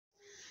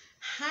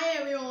Hi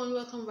everyone,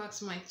 welcome back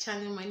to my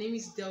channel. My name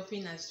is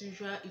Delphine as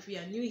usual. If you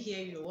are new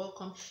here, you're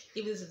welcome.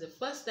 If this is the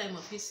first time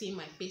of you seeing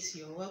my face,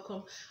 you're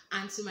welcome.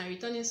 And to my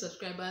returning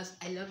subscribers,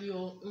 I love you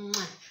all.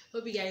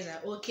 Hope you guys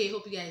are okay.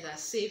 Hope you guys are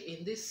safe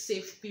in this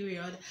safe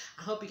period.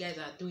 I hope you guys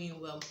are doing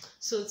well.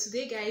 So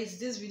today guys,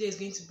 this video is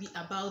going to be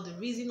about the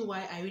reason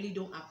why I really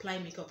don't apply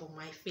makeup on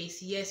my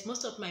face. Yes,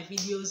 most of my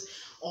videos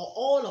or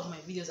all of my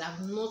videos, I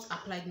have not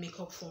applied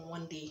makeup for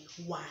one day.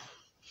 Why?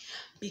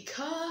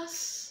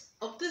 Because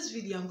of this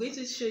video, I'm going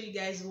to show you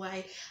guys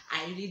why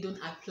I really don't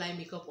apply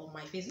makeup on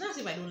my face. Not as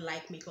if I don't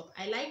like makeup.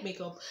 I like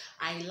makeup.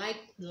 I like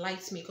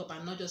light makeup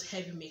and not just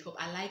heavy makeup.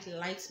 I like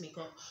light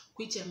makeup,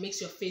 which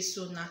makes your face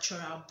so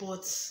natural,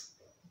 but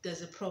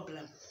there's a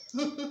problem.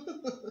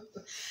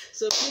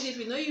 So please, if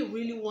you know you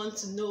really want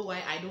to know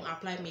why I don't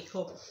apply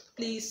makeup,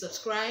 please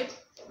subscribe,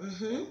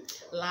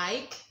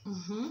 like,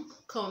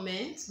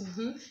 comment,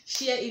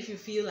 share if you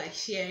feel like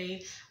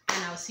sharing,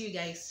 and I'll see you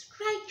guys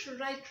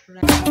right.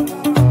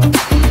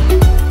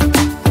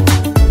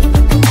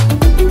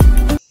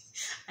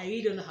 I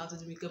really don't know how to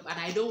do makeup and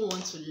I don't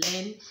want to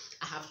learn.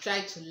 I have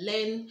tried to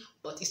learn,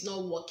 but it's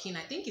not working.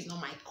 I think it's not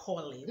my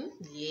calling.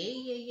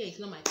 Yeah, it's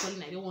not my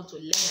calling. I don't want to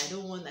learn. I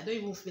don't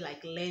even feel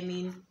like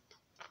learning.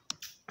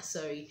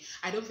 Sorry,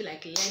 I don't feel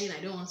like learning. I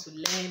don't want to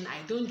learn.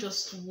 I don't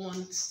just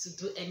want to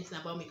do anything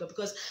about makeup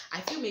because I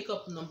feel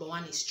makeup, number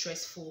one, is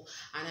stressful,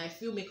 and I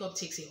feel makeup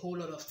takes a whole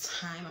lot of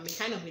time. I'm a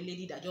kind of a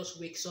lady that just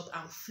wakes up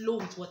and flow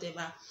with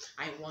whatever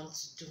I want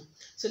to do.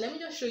 So let me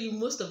just show you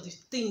most of the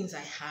things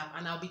I have,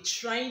 and I'll be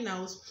trying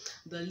out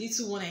the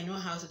little one I know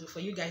how to do for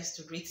you guys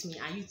to rate me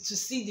and you to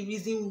see the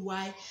reason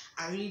why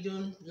I really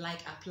don't like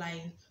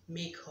applying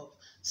makeup.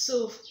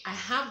 So I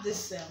have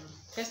this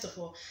first of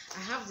all, I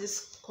have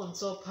this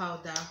contour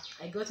powder.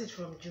 I got it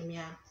from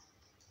Jumia,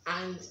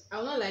 and I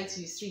will not lie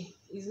to you, see,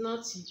 it's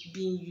not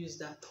being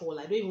used at all.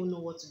 I don't even know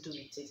what to do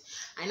with it.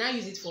 I now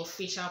use it for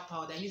facial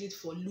powder. I use it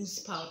for loose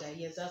powder.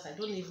 Yes, that's I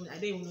don't even know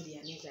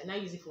their names. I now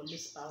use it for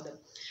loose powder.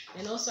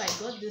 And also I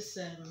got this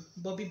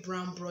Bobbi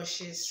Brown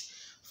brushes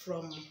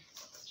from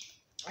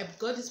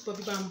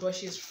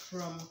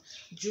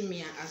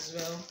Jumia as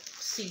well.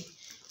 See,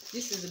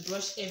 this is a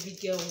brush every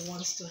girl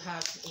wants to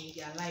have in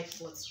their life,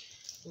 but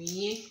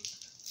we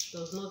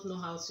does not know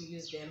how to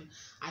use them.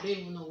 I don't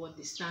even know what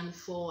they stand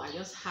for. I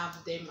just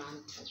have them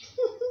and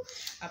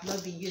I've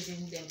not been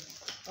using them.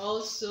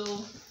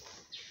 Also,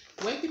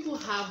 when people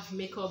have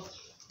makeup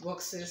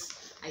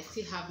boxes, I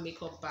still have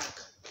makeup bag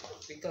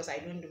because I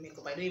don't do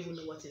makeup. I don't even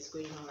know what is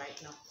going on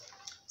right now.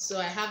 So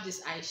I have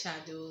this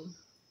eyeshadow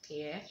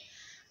here,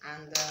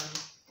 and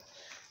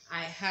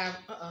I have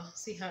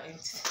see how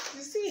empty.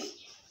 You see,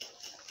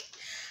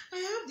 I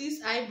have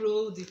this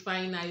eyebrow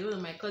definer.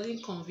 My cousin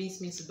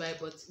convinced me to buy,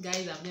 but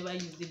guys, I've never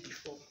used it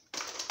before.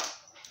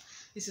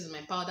 This is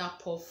my powder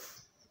puff.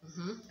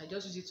 I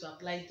just use it to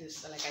apply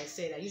this. Like I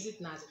said, I use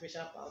it now as a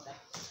facial powder.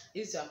 I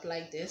use it to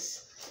apply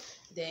this.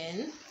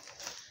 Then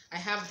I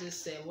have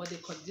this what they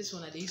call it, this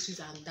one that they used to use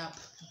and dab.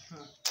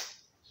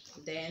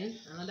 Then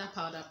another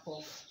powder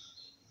puff.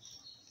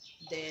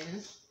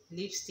 Then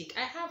lipstick.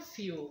 I have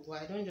few,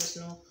 but I don't just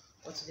know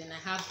what to. Then I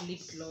have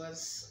lip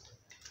gloss.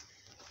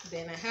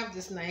 Then I have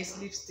this nice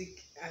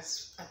lipstick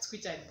at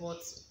which I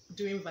bought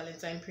during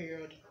Valentine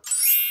period.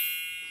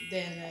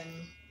 Then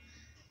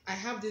I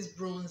have this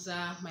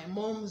bronzer, my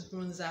mom's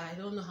bronzer. I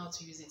don't know how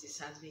to use it. It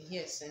has been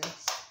here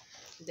since.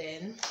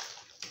 Then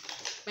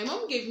my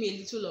mom gave me a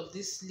little of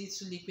this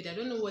little liquid. I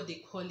don't know what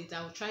they call it.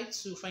 I will try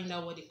to find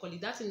out what they call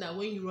it. That thing that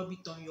when you rub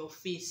it on your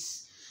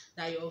face,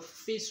 that your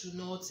face will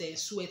not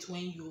sweat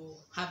when you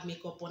have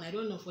makeup on. I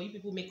don't know, for you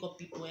people, makeup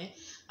people,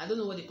 I don't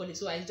know what they call it.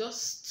 So I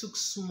just took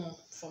small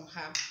from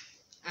her,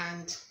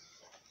 and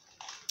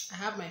I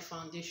have my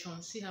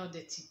foundation. See how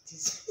dirty it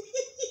is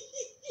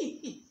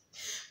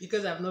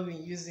because I've not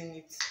been using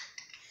it.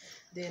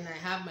 Then I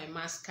have my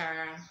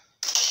mascara.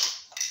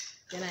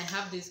 Then I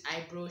have this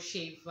eyebrow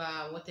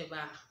shaver, whatever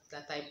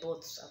that I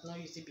bought. I've not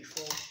used it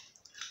before.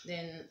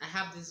 Then I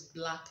have this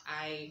black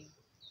eye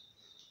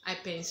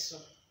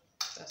pencil.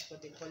 That's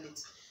what they call it.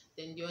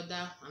 Then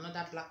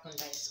another black one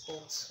that is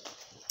bought.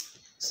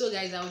 So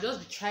guys, I will just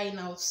be trying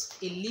out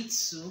a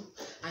little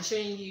and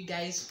showing you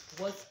guys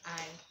what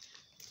I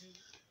do.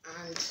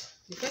 And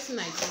the first thing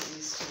I do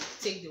is to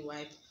take the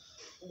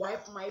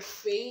wipe my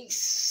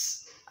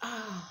face.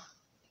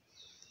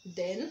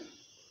 Then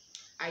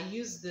I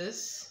use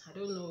this. I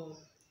don't know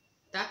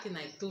that thing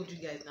I told you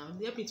guys. Now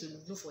help me to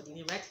look for the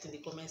name. Write it in the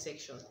comment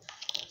section.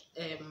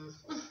 I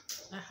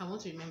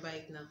want to remember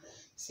it now.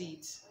 See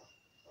it.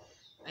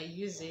 I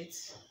use it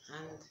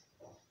and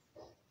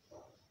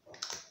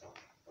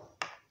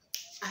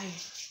I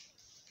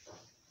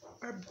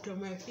rub it on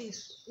my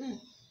face.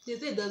 They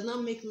say it does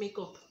not make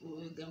makeup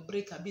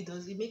break a bit.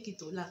 Does it make it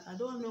to last? I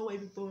don't know why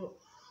people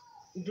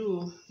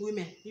do.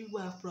 Women, people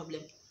have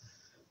problem.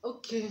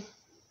 Okay.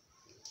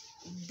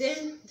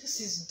 Then this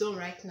is done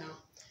right now.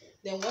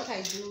 Then what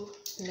I do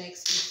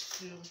next is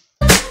to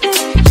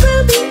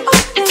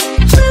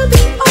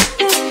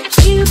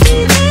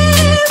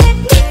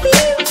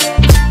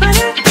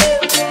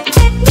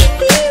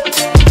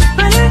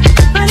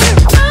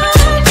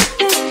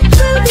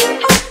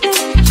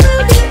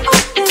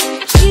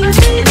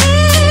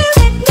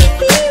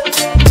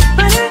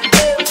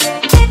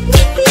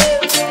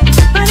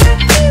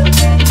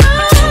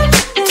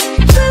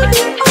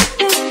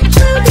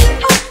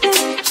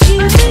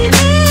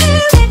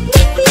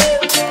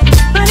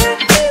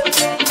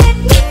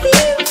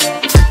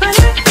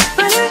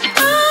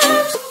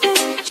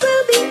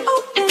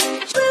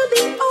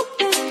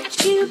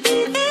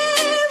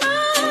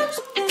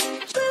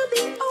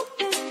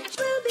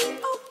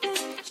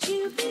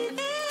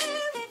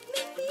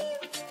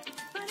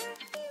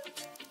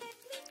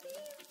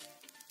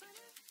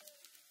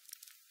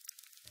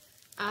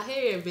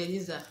Hey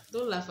Ebenezer,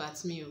 don't laugh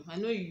at me. I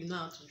know you know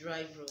how to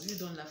drive, bro. You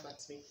don't laugh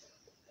at me.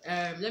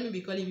 Let me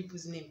be calling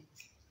people's name.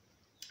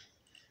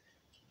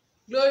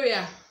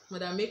 Gloria,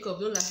 Madam Makeup,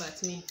 don't laugh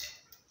at me.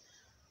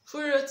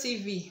 Furo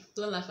TV,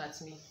 don't laugh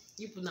at me.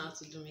 You put know how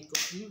to do makeup.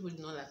 You would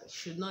not laugh.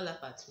 Should not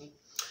laugh at me.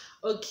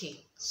 Okay,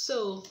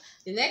 so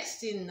the next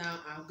thing now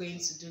I'm going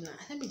to do now.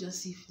 Let me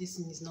just see if this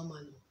thing is normal.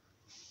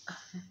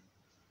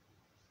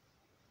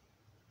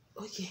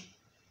 Okay.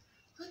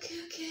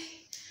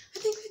 I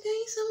think we're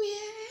going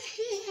somewhere.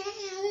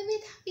 Let me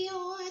tap you.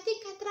 I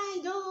think I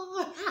tried.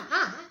 Oh.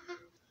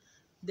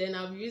 Then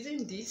I'll be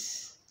using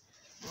this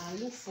and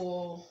look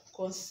for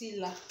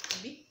concealer.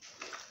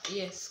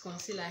 Yes,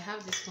 concealer. I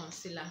have this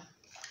concealer.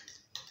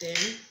 Then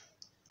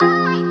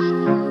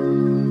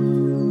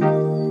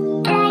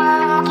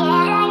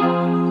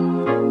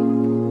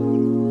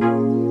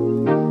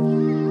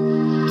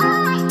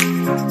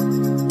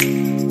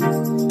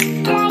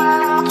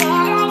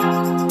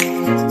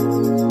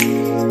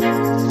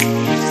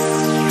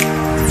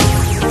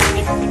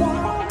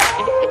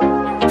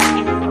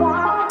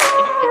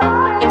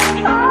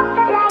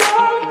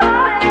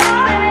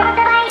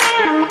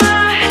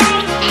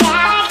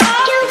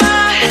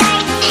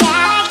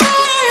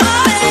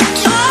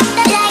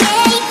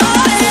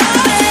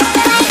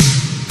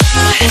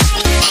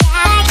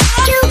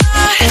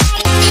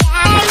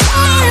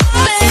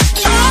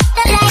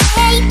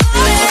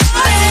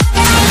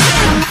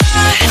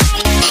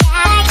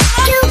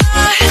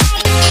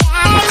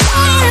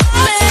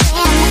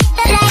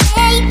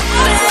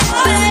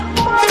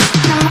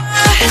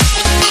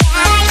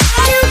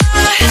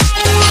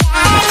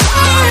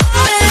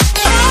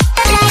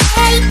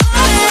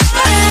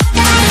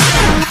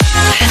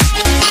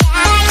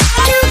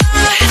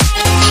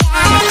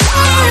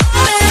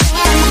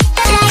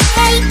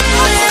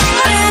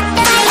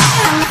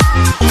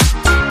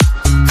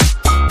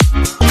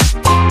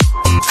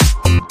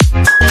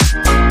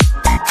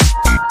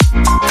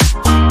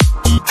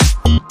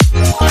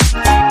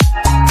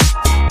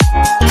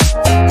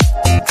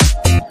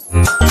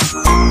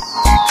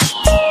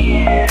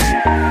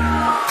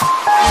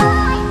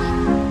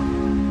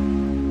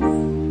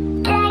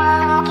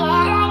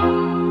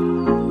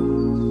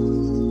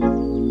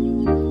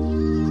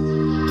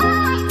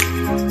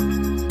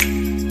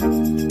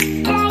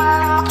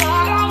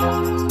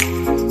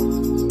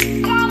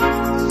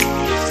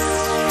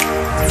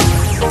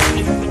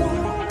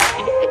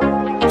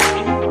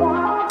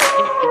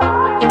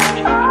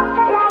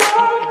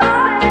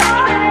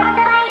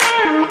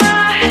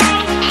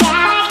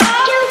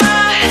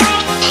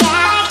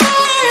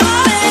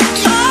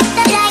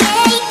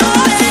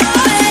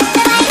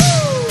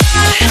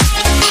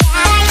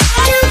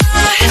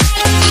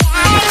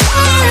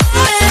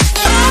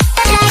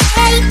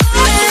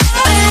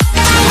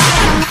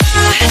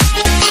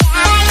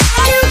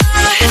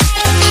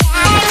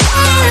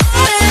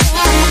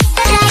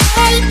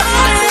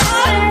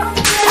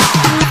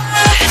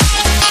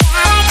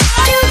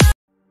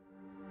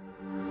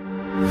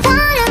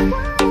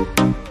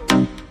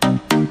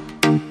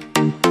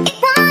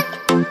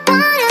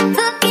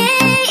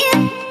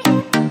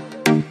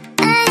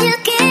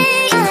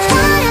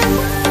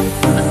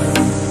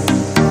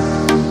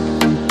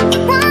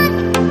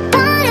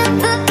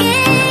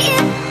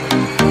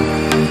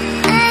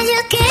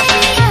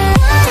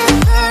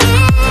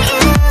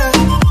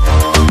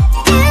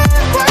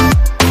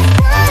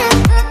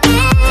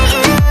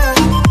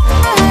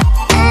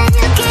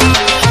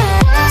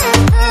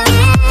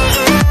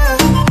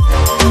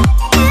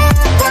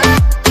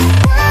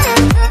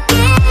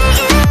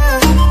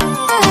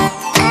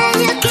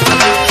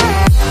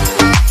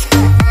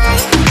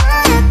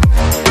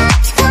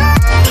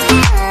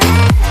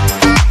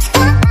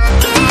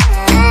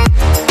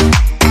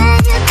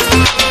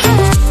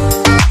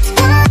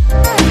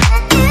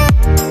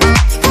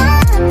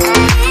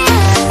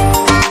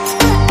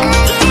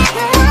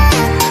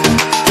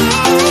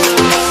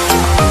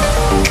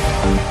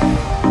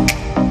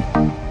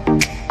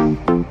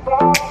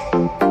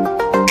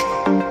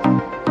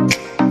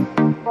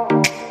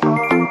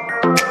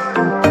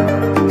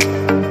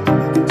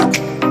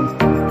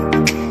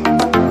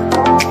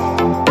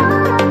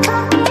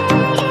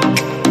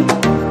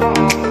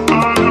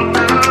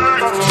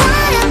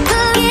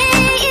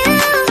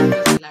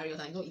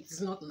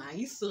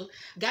so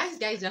guys,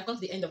 we have come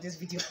to the end of this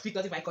video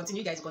because if I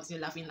continue, you guys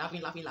continue laughing.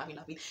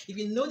 If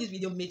you know this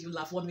video made you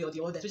laugh one way or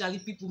the other, especially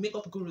people,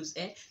 makeup gurus,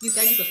 please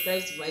kindly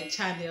subscribe to my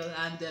channel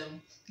and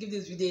give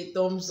this video a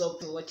thumbs up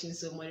for watching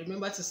so much.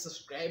 Remember to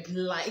subscribe,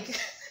 like,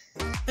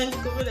 and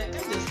comment and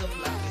just stop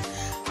laughing.